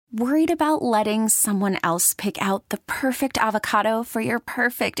Worried about letting someone else pick out the perfect avocado for your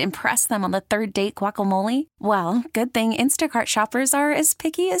perfect impress them on the third date guacamole? Well, good thing Instacart shoppers are as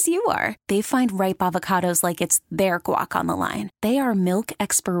picky as you are. They find ripe avocados like it's their guac on the line. They are milk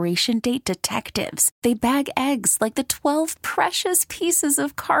expiration date detectives. They bag eggs like the 12 precious pieces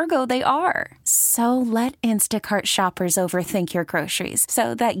of cargo they are. So let Instacart shoppers overthink your groceries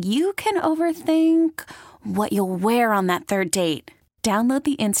so that you can overthink what you'll wear on that third date. Download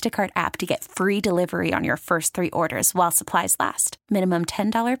the Instacart app to get free delivery on your first 3 orders while supplies last. Minimum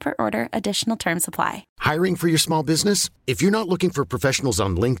 $10 per order. Additional terms apply. Hiring for your small business? If you're not looking for professionals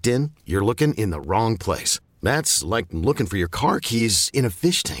on LinkedIn, you're looking in the wrong place. That's like looking for your car keys in a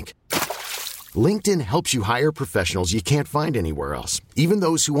fish tank. LinkedIn helps you hire professionals you can't find anywhere else, even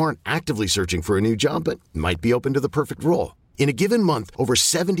those who aren't actively searching for a new job but might be open to the perfect role. In a given month, over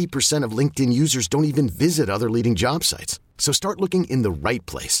 70% of LinkedIn users don't even visit other leading job sites. So start looking in the right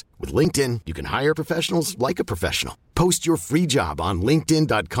place. With LinkedIn, you can hire professionals like a professional. Post your free job on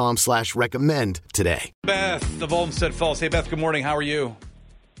linkedin.com/recommend today. Beth of Olmsted Falls. Hey, Beth, good morning. How are you?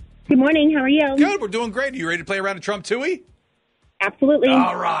 Good morning. How are you? Good. We're doing great. Are you ready to play around at Trump Toohey? Absolutely.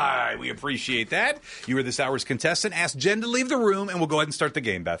 All right. We appreciate that. You are this hour's contestant. Ask Jen to leave the room, and we'll go ahead and start the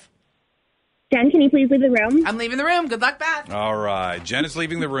game, Beth. Jen, can you please leave the room? I'm leaving the room. Good luck, Beth. All right. Jen is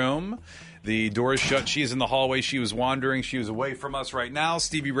leaving the room. The door is shut. She is in the hallway. She was wandering. She was away from us right now.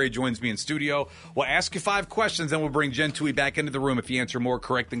 Stevie Ray joins me in studio. We'll ask you 5 questions, then we'll bring Jen Toohey back into the room. If you answer more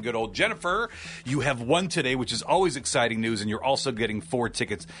correct than good old Jennifer, you have won today, which is always exciting news, and you're also getting 4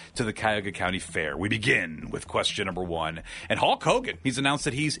 tickets to the Cuyahoga County Fair. We begin with question number 1. And Hulk Hogan, he's announced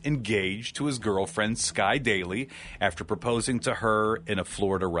that he's engaged to his girlfriend, Sky Daly, after proposing to her in a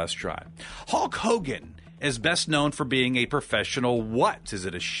Florida restaurant. Hulk Hogan is best known for being a professional what? Is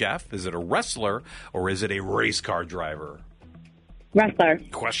it a chef? Is it a wrestler? Or is it a race car driver? Wrestler.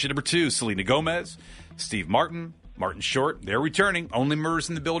 Question number 2, Selena Gomez, Steve Martin, Martin Short, they're returning. Only Murders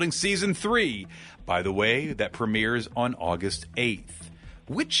in the Building Season 3. By the way, that premieres on August 8th.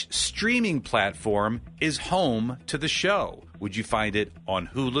 Which streaming platform is home to the show? Would you find it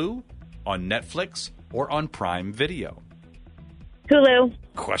on Hulu, on Netflix, or on Prime Video? Hulu.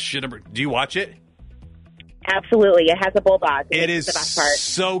 Question number, do you watch it? Absolutely. It has a bulldog. It is the best part.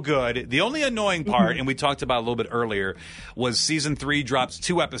 so good. The only annoying part, and we talked about a little bit earlier, was Season 3 drops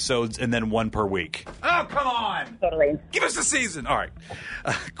 2 episodes and then 1 per week. Oh, come on. Totally. Give us a season. All right.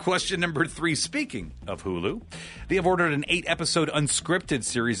 Question number 3. Speaking of Hulu, they have ordered an 8-episode unscripted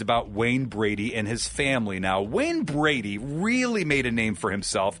series about Wayne Brady and his family. Now, Wayne Brady really made a name for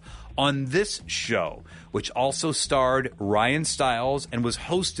himself on this show, which also starred Ryan Stiles and was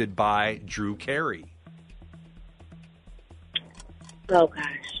hosted by Drew Carey. Oh, gosh.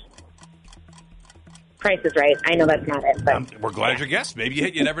 Price is Right. I know that's not it, but we're glad you guessed. Maybe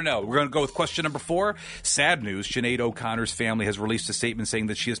you never know. We're going to go with question number 4. Sad news. Sinead O'Connor's family has released a statement saying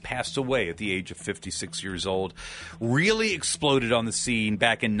that she has passed away at the age of 56 years old. Really exploded on the scene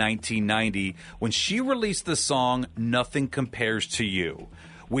back in 1990 when she released the song Nothing Compares to You,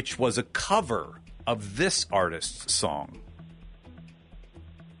 which was a cover of this artist's song.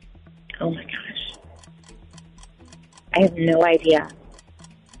 Oh, my gosh. I have no idea.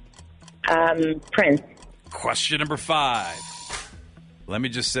 Prince. Question number 5. Let me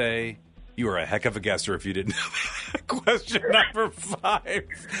just say, you are a heck of a guesser if you didn't know that. Question number 5.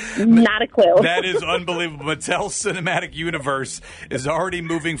 Not a clue. That is unbelievable. Mattel Cinematic Universe is already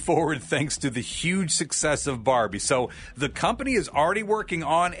moving forward thanks to the huge success of Barbie. So the company is already working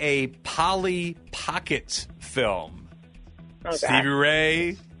on a Polly Pocket film. Oh, Stevie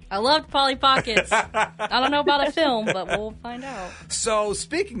Ray. I loved Polly Pockets. I don't know about a film, but we'll find out. So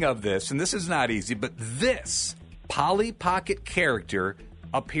speaking of this, and this is not easy, but this Polly Pocket character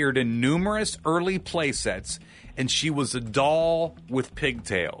appeared in numerous early playsets, and she was a doll with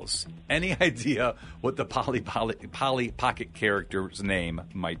pigtails. Any idea what the Polly Pocket character's name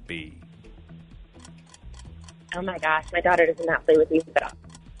might be? Oh, my gosh. My daughter does not play with these at all.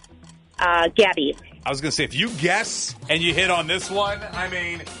 Gabby. I was going to say, if you guess and you hit on this one, I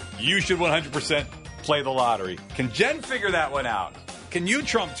mean, you should 100% play the lottery. Can Jen figure that one out? Can you,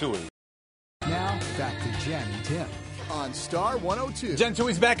 Trump Toohey? Now, back to Jen and Tim on Star 102. Jen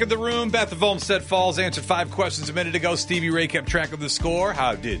Toohey's back in the room. Beth of Olmsted Falls answered 5 questions a minute ago. Stevie Ray kept track of the score.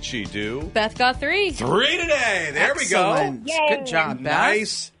 How did she do? Beth got 3. 3 today. There Excellent. we go. Yay. Good job, Beth.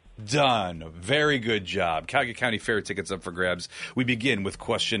 Nice Done. Very good job. Cuyahoga County Fair tickets up for grabs. We begin with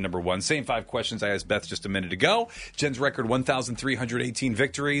question number 1. Same 5 questions I asked Beth just a minute ago. Jen's record, 1,318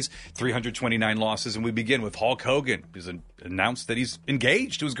 victories, 329 losses. And we begin with Hulk Hogan, who's announced that he's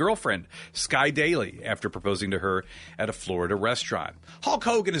engaged to his girlfriend, Sky Daly, after proposing to her at a Florida restaurant. Hulk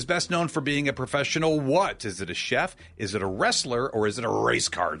Hogan is best known for being a professional what? Is it a chef? Is it a wrestler? Or is it a race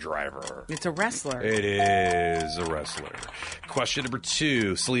car driver? It's a wrestler. It is a wrestler. Question number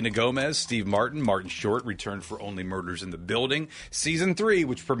 2. Selena Gomez, Steve Martin, Martin Short returned for Only Murders in the Building, Season 3,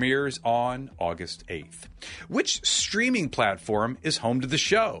 which premieres on August 8th. Which streaming platform is home to the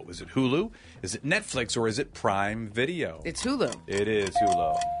show? Is it Hulu? Is it Netflix? Or is it Prime Video? It's Hulu. It is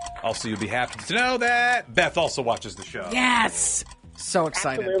Hulu. Also, you'll be happy to know that Beth also watches the show. Yes! So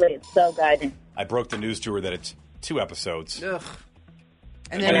excited. Absolutely. It's so good. I broke the news to her that it's 2 episodes. Ugh.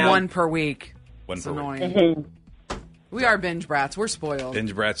 And then 1 per week. One per annoying. week. Mm-hmm. We are binge brats. We're spoiled.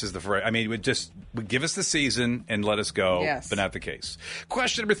 Binge brats is the phrase. I mean, would give us the season and let us go, yes. But not the case.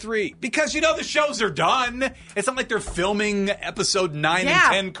 Question number 3. Because the shows are done. It's not like they're filming episode 9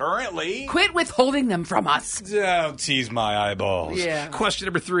 and 10 currently. Quit withholding them from us. Don't tease my eyeballs. Yeah. Question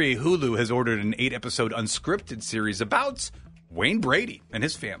number 3. Hulu has ordered an 8-episode unscripted series about Wayne Brady and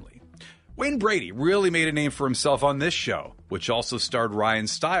his family. Wayne Brady really made a name for himself on this show, which also starred Ryan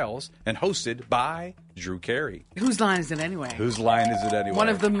Stiles and hosted by Drew Carey. Whose line is it anyway? Whose line is it anyway? One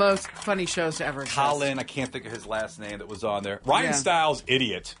of the most funny shows to ever exist. Colin, I can't think of his last name that was on there. Ryan Stiles,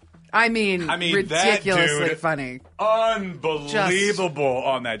 idiot. I mean ridiculously that dude, funny. Unbelievable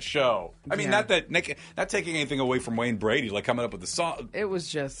on that show. I mean, not taking anything away from Wayne Brady, like coming up with the song. It was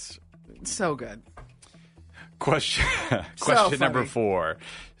just so good. Question number 4.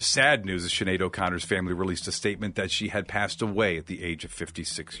 Sad news is Sinead O'Connor's family released a statement that she had passed away at the age of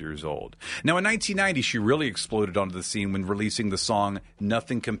 56 years old. Now, in 1990, she really exploded onto the scene when releasing the song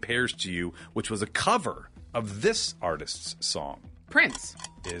Nothing Compares to You, which was a cover of this artist's song. Prince.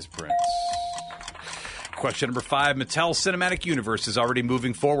 Is Prince. Question number 5. Mattel's cinematic universe is already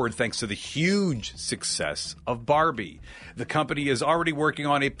moving forward thanks to the huge success of Barbie. The company is already working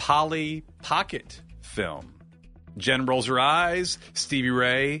on a Polly Pocket film. Jen rolls her eyes. Stevie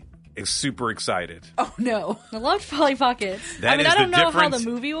Ray is super excited. Oh, no. I loved Polly Pockets. I don't know how the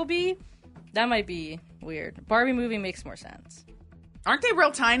movie will be. That might be weird. Barbie movie makes more sense. Aren't they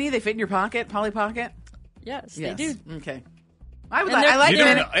real tiny? They fit in your pocket, Polly Pocket? Yes, they do. Okay.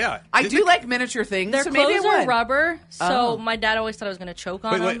 I do like miniature things. Their so maybe clothes are rubber, so my dad always thought I was going to choke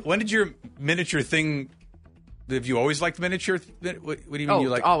on them. Wait, when did your miniature thing... Have you always liked miniature? What do you mean you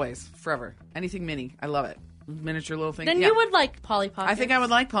like? Always. Forever. Anything mini. I love it. Miniature little thing. Then you would like Polly Pockets. I think I would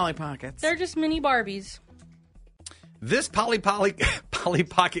like Polly Pockets. They're just mini Barbies. This Polly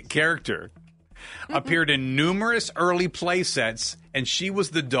Pocket character appeared in numerous early play sets, and she was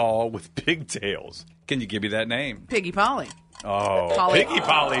the doll with pigtails. Can you give me that name? Piggy Polly. Oh, Piggy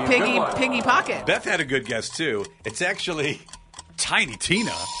Polly. Piggy Pocket. Beth had a good guess, too. It's actually Tiny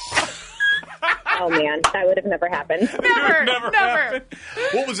Tina. Oh, man, that would have never happened. Never. Happened.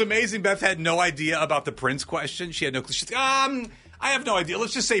 What was amazing, Beth had no idea about the Prince question. She had no clue. She's like, I have no idea.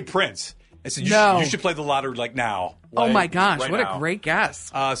 Let's just say Prince. I said, you should play the lottery now. Oh, my gosh. What a great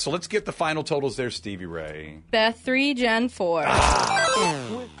guess. So let's get the final totals there, Stevie Ray. Beth 3, Jen 4.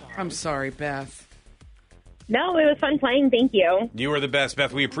 I'm sorry, Beth. No, it was fun playing. Thank you. You are the best,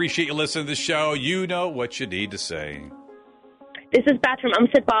 Beth. We appreciate you listening to the show. You know what you need to say. This is Beth from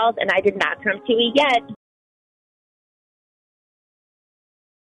Olmsted Falls, and I did not Trump Toohey yet.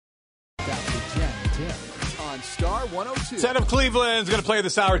 Dr. Jen and Tim on Star 102. Ted of Cleveland's going to play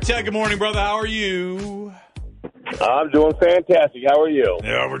this hour. Ted, good morning, brother. How are you? I'm doing fantastic. How are you?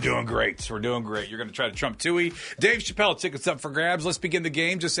 Yeah, we're doing great. You're going to try to Trump Toohey. Dave Chappelle, tickets up for grabs. Let's begin the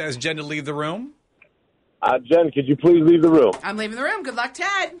game. Just ask Jen to leave the room. Jen, could you please leave the room? I'm leaving the room. Good luck,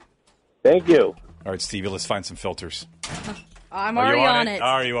 Ted. Thank you. All right, Stevie, let's find some filters. I'm already on it.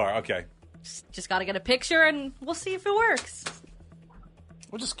 Oh, you are. Okay. Just got to get a picture, and we'll see if it works.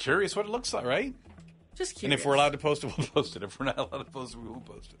 We're just curious what it looks like, right? Just curious. And if we're allowed to post it, we'll post it. If we're not allowed to post it, we won't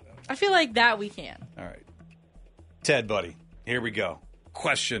post it. I feel like that we can. All right. Ted, buddy, here we go.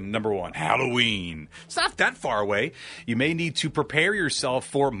 Question number 1, Halloween. It's not that far away. You may need to prepare yourself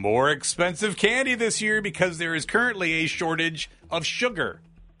for more expensive candy this year because there is currently a shortage of sugar.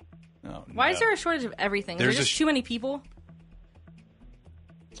 Oh, Why is there a shortage of everything? Is there just too many people?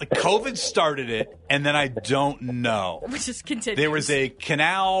 Like COVID started it, and then I don't know. Which just continues. There was a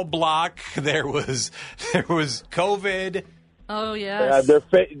canal block. There was COVID. Oh, yes.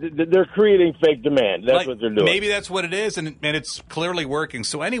 They're creating fake demand. That's what they're doing. Maybe that's what it is, and it's clearly working.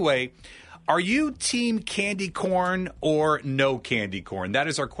 So anyway, Are you team candy corn or no candy corn? That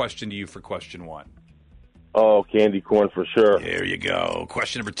is our question to you for question 1. Oh, candy corn for sure. There you go.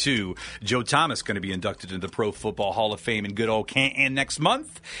 Question number 2. Joe Thomas going to be inducted into the Pro Football Hall of Fame in good old Canton next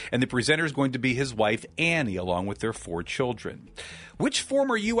month. And the presenter is going to be his wife, Annie, along with their 4 children. Which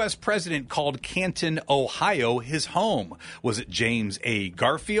former U.S. president called Canton, Ohio, his home? Was it James A.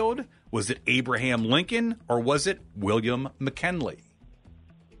 Garfield? Was it Abraham Lincoln? Or was it William McKinley?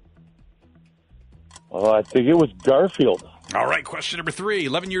 Oh, I think it was Garfield. All right, question number 3.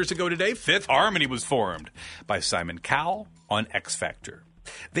 11 years ago today, Fifth Harmony was formed by Simon Cowell on X Factor.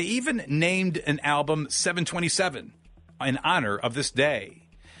 They even named an album 727 in honor of this day.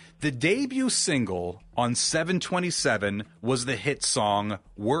 The debut single on 727 was the hit song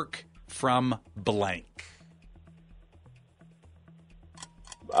Work From Blank.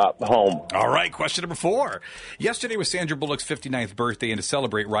 Home. All right, question number 4. Yesterday was Sandra Bullock's 59th birthday, and to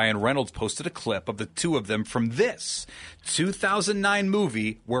celebrate, Ryan Reynolds posted a clip of the 2 of them from this 2009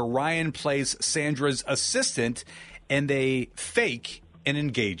 movie where Ryan plays Sandra's assistant and they fake an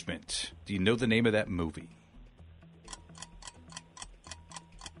engagement. Do you know the name of that movie?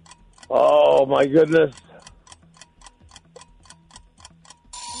 Oh, my goodness.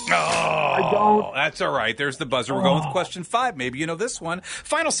 Oh, I don't. That's all right. There's the buzzer. We're going with question 5. Maybe you know this one.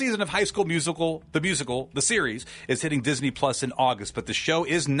 Final season of High School Musical, the series, is hitting Disney Plus in August, but the show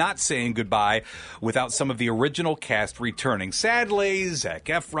is not saying goodbye without some of the original cast returning. Sadly, Zac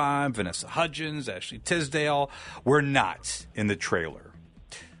Efron, Vanessa Hudgens, Ashley Tisdale were not in the trailer.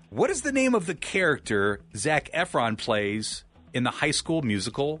 What is the name of the character Zac Efron plays in the High School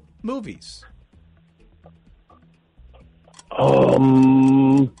Musical movies?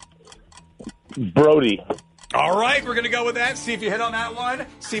 Brody. All right, we're going to go with that. See if you hit on that one.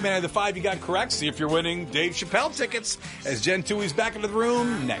 C-Man of the 5 you got correct. See if you're winning Dave Chappelle tickets as Jen Toohey's back into the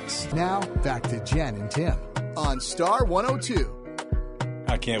room next. Now, back to Jen and Tim on Star 102.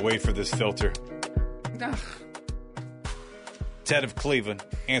 I can't wait for this filter. Ted of Cleveland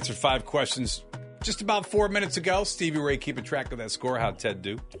answered 5 questions just about 4 minutes ago. Stevie Ray keeping track of that score. How'd Ted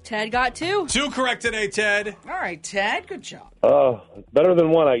do? Ted got 2. 2 correct today, Ted. All right, Ted. Good job. Better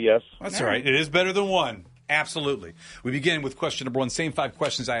than 1, I guess. That's all right. It is better than 1. Absolutely. We begin with question number 1. Same 5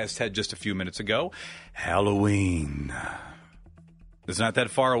 questions I asked Ted just a few minutes ago. Halloween. It's not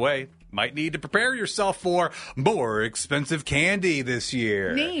that far away. Might need to prepare yourself for more expensive candy this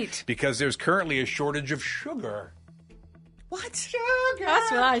year. Neat. Because there's currently a shortage of sugar. What? Sugar.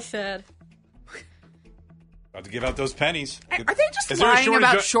 That's what I said. About to give out those pennies. Are they just lying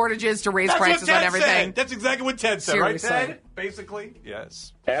about shortages to raise prices on everything? Said. That's exactly what Ted said, Seriously. right, Ted? Basically,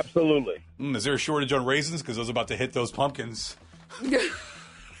 yes. Absolutely. Is there a shortage on raisins? Because I was about to hit those pumpkins.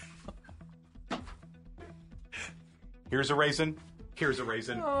 Here's a raisin. Here's a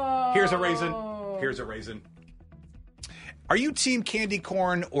raisin. Oh. Here's a raisin. Here's a raisin. Are you team candy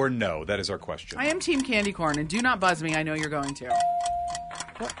corn or no? That is our question. I am team candy corn, and do not buzz me. I know you're going to.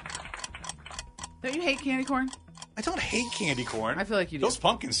 What? Don't you hate candy corn? I don't hate candy corn. I feel like you do. Those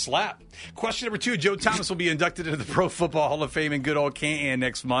pumpkins slap. Question number 2. Joe Thomas will be inducted into the Pro Football Hall of Fame in good old Canton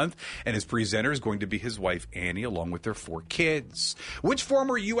next month, and his presenter is going to be his wife, Annie, along with their 4 kids. Which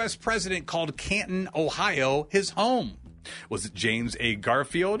former U.S. president called Canton, Ohio, his home? Was it James A.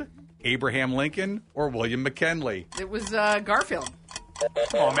 Garfield, Abraham Lincoln, or William McKinley? It was Garfield.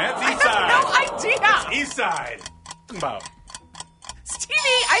 Come on, man. It's East Side. I have no idea. It's East Side. Talking about. Stevie,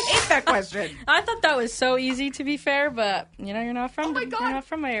 I hate that question. I thought that was so easy, to be fair, but you're not from. Oh my God. You're not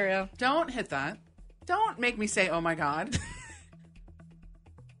from my area. Don't hit that. Don't make me say, "Oh my God."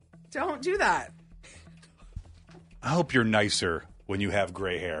 Don't do that. I hope you're nicer when you have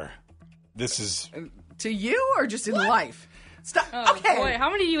gray hair. This is To you or just in life? Stop. Oh, okay. boy, how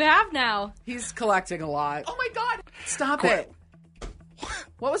many do you have now? He's collecting a lot. Oh my God. Stop it.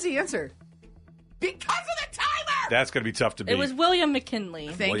 What was the answer? Because of the timer. That's going to be tough to beat. It was William McKinley.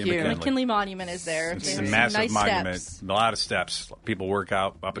 Thank William you. McKinley. McKinley Monument is there. It's a There's massive nice monument. steps. A lot of steps. People work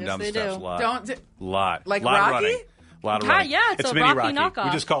out up and Yes, down the they steps do. a lot. Don't. Lot. Like lot Rocky? Of running. A lot of Yeah, running. yeah, it's a mini Rocky knockoff.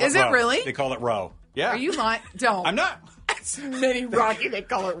 We just call it Is it row. really? They call it row. Yeah. Are you lying? Don't. I'm not. It's mini Rocky. They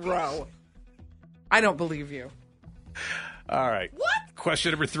call it row. I don't believe you. All right. What?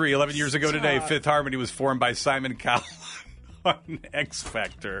 Question number 3. 11 years ago today, Fifth Harmony was formed by Simon Cowell on X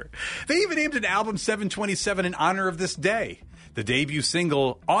Factor. They even named an album 727 in honor of this day. The debut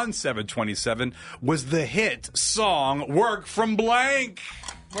single on 727 was the hit song Work From Blank.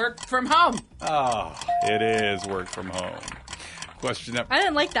 Work from home. Oh, it is Work From Home. Question number... I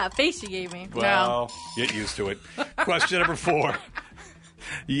didn't like that face you gave me. Well, get used to it. Question number 4.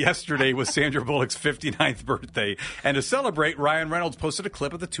 Yesterday was Sandra Bullock's 59th birthday. And to celebrate, Ryan Reynolds posted a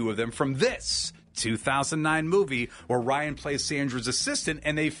clip of the two of them from this 2009 movie where Ryan plays Sandra's assistant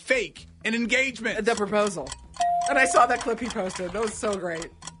and they fake an engagement. The proposal. And I saw that clip he posted. That was so great.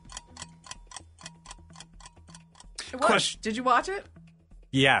 Did you watch it?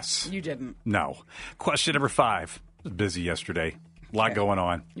 Yes. You didn't. No. Question number 5. I was busy yesterday. A lot going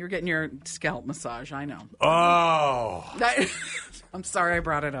on. You're getting your scalp massage, I know. Oh. I'm sorry I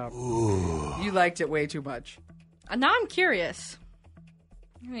brought it up. Ooh. You liked it way too much. Now I'm curious.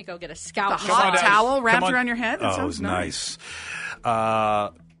 I'm going to go get a scalp massage. Hot towel wrapped around your head? That sounds it was nice.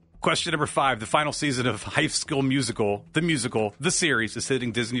 Question number 5. The final season of High School Musical, the series, is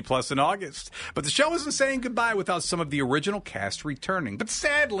hitting Disney Plus in August. But the show isn't saying goodbye without some of the original cast returning. But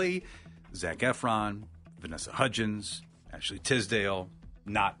sadly, Zac Efron, Vanessa Hudgens, Ashley Tisdale,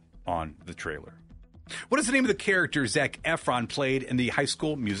 not on the trailer. What is the name of the character Zac Efron played in the High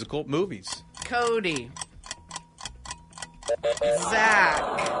School Musical movies? Cody. Zach.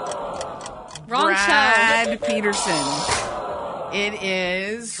 Wrong Brad show. Peterson. It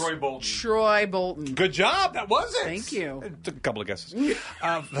is Troy Bolton. Good job. That was it. Thank you. It took a couple of guesses.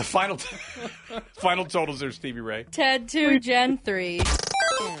 The final totals there, Stevie Ray. Ted 2, Jen 3.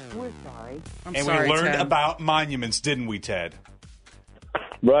 We're sorry. We learned Ted. about monuments, didn't we, Ted?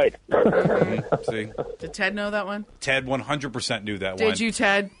 Right. See? Did Ted know that one? Ted 100% knew that one. Did you,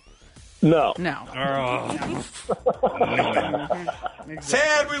 Ted? No. Oh.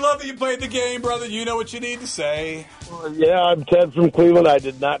 Ted, we love that you played the game, brother. You know what you need to say. Yeah, I'm Ted from Cleveland. I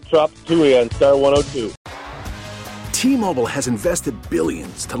did not Trump Toohey on Star 102. T-Mobile has invested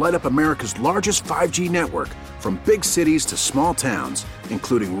billions to light up America's largest 5G network, from big cities to small towns,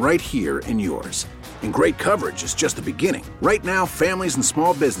 including right here in yours. And great coverage is just the beginning. Right now, families and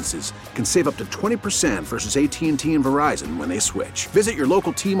small businesses can save up to 20% versus AT&T and Verizon when they switch. Visit your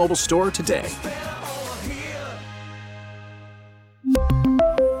local T-Mobile store today.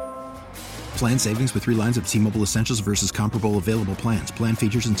 Plan savings with 3 lines of T-Mobile Essentials versus comparable available plans. Plan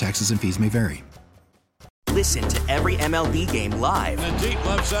features and taxes and fees may vary. Listen to every MLB game live. In the deep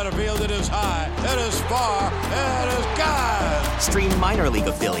left center field, it is high, it is far, it is gone. Stream minor league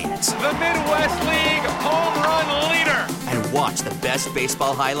affiliates. The Midwest League home run leader. And watch the best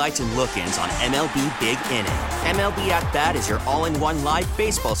baseball highlights and look-ins on MLB Big Inning. MLB At Bat is your all-in-one live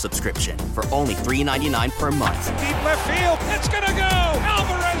baseball subscription for only $3.99 per month. Deep left field, it's gonna go.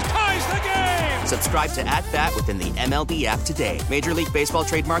 Alvarez ties the game. Subscribe to At Bat within the MLB app today. Major League Baseball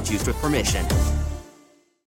trademarks used with permission.